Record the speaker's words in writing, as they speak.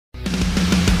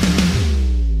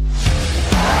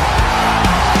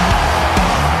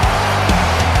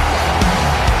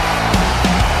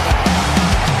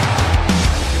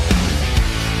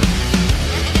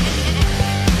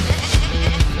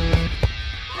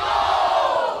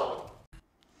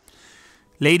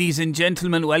Ladies and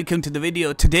gentlemen, welcome to the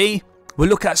video. Today, we'll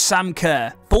look at Sam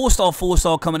Kerr.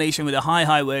 4-star combination with a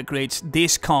high work rates.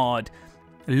 This card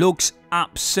looks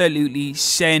absolutely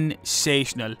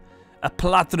sensational. A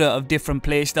plethora of different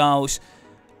playstyles.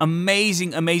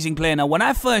 Amazing player. Now, when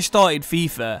I first started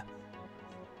FIFA,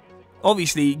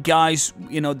 obviously, guys,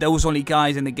 there was only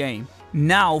guys in the game.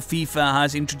 Now, FIFA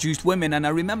has introduced women, and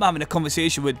I remember having a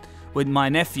conversation with my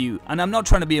nephew, and I'm not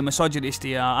trying to be a misogynist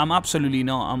here. I'm absolutely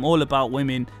not. I'm all about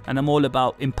women, and I'm all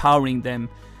about empowering them.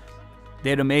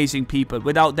 They're amazing people.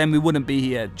 Without them, we wouldn't be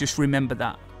here. Just remember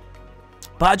that.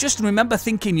 But I just remember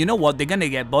thinking, you know what? They're going to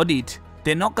get bodied.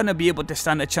 They're not going to be able to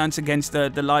stand a chance against the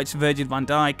likes of Virgil van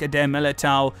Dijk, Eder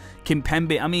Militao,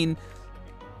 Kimpembe. I mean,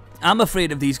 I'm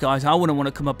afraid of these guys. I wouldn't want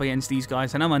to come up against these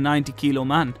guys, and I'm a 90-kilo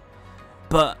man.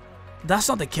 But that's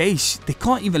not the case. They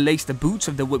can't even lace the boots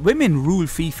of the women. Rule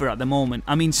FIFA at the moment.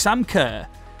 I mean, Sam Kerr,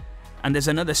 and there's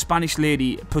another Spanish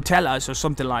lady, Putellas or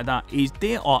something like that.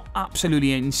 They are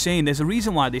absolutely insane. There's a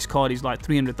reason why this card is like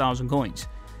 300,000 coins.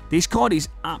 This card is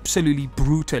absolutely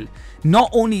brutal.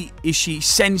 Not only is she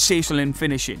sensational in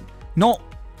finishing, not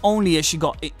only has she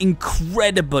got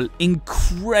incredible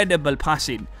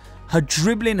passing, her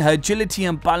dribbling, her agility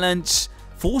and balance,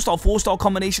 4-star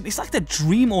combination. It's like the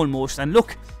dream almost. And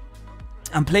look,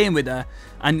 I'm playing with her,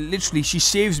 and literally she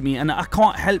saves me, and I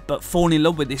can't help but fall in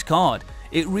love with this card.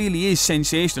 It really is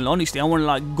sensational. Honestly, I want to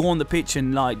like go on the pitch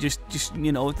and like just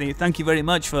thank you very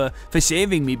much for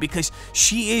saving me, because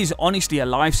she is honestly a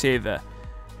lifesaver.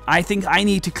 I think I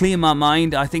need to clear my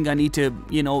mind. I think I need to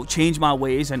change my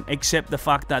ways and accept the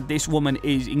fact that this woman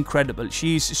is incredible.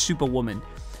 She's a superwoman.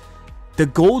 The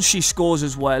goals she scores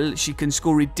as well, she can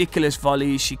score ridiculous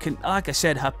volleys. She can, like I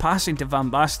said, her passing to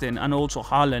Van Basten and also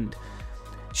Haaland.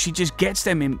 She just gets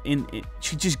them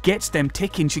she just gets them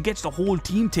ticking. She gets the whole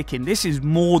team ticking. This is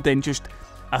more than just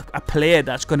a player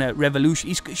that's going to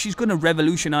revolutionize. She's going to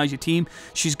revolutionize your team.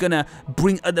 She's going to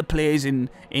bring other players in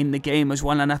the game as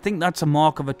well. And I think that's a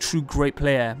mark of a true great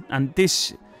player. And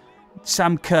this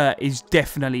Sam Kerr is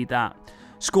definitely that.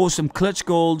 Scores some clutch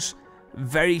goals.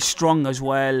 Very strong as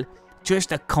well.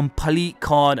 Just a complete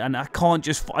card. And I can't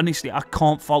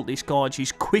fault this card.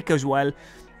 She's quick as well.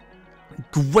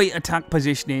 Great attack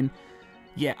positioning.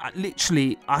 Yeah,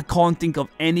 literally, I can't think of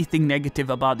anything negative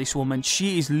about this woman.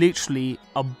 She is literally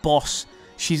a boss.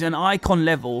 She's an icon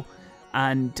level,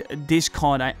 and this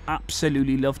card I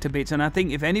absolutely love to bits. And I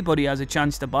think if anybody has a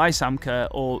chance to buy Sam Kerr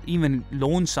or even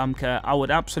loan Sam Kerr, I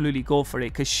would absolutely go for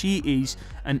it, because she is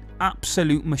an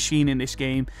absolute machine in this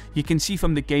game. You can see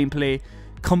from the gameplay,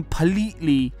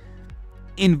 completely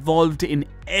involved in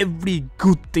every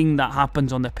good thing that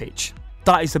happens on the pitch.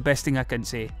 That is the best thing I can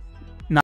say.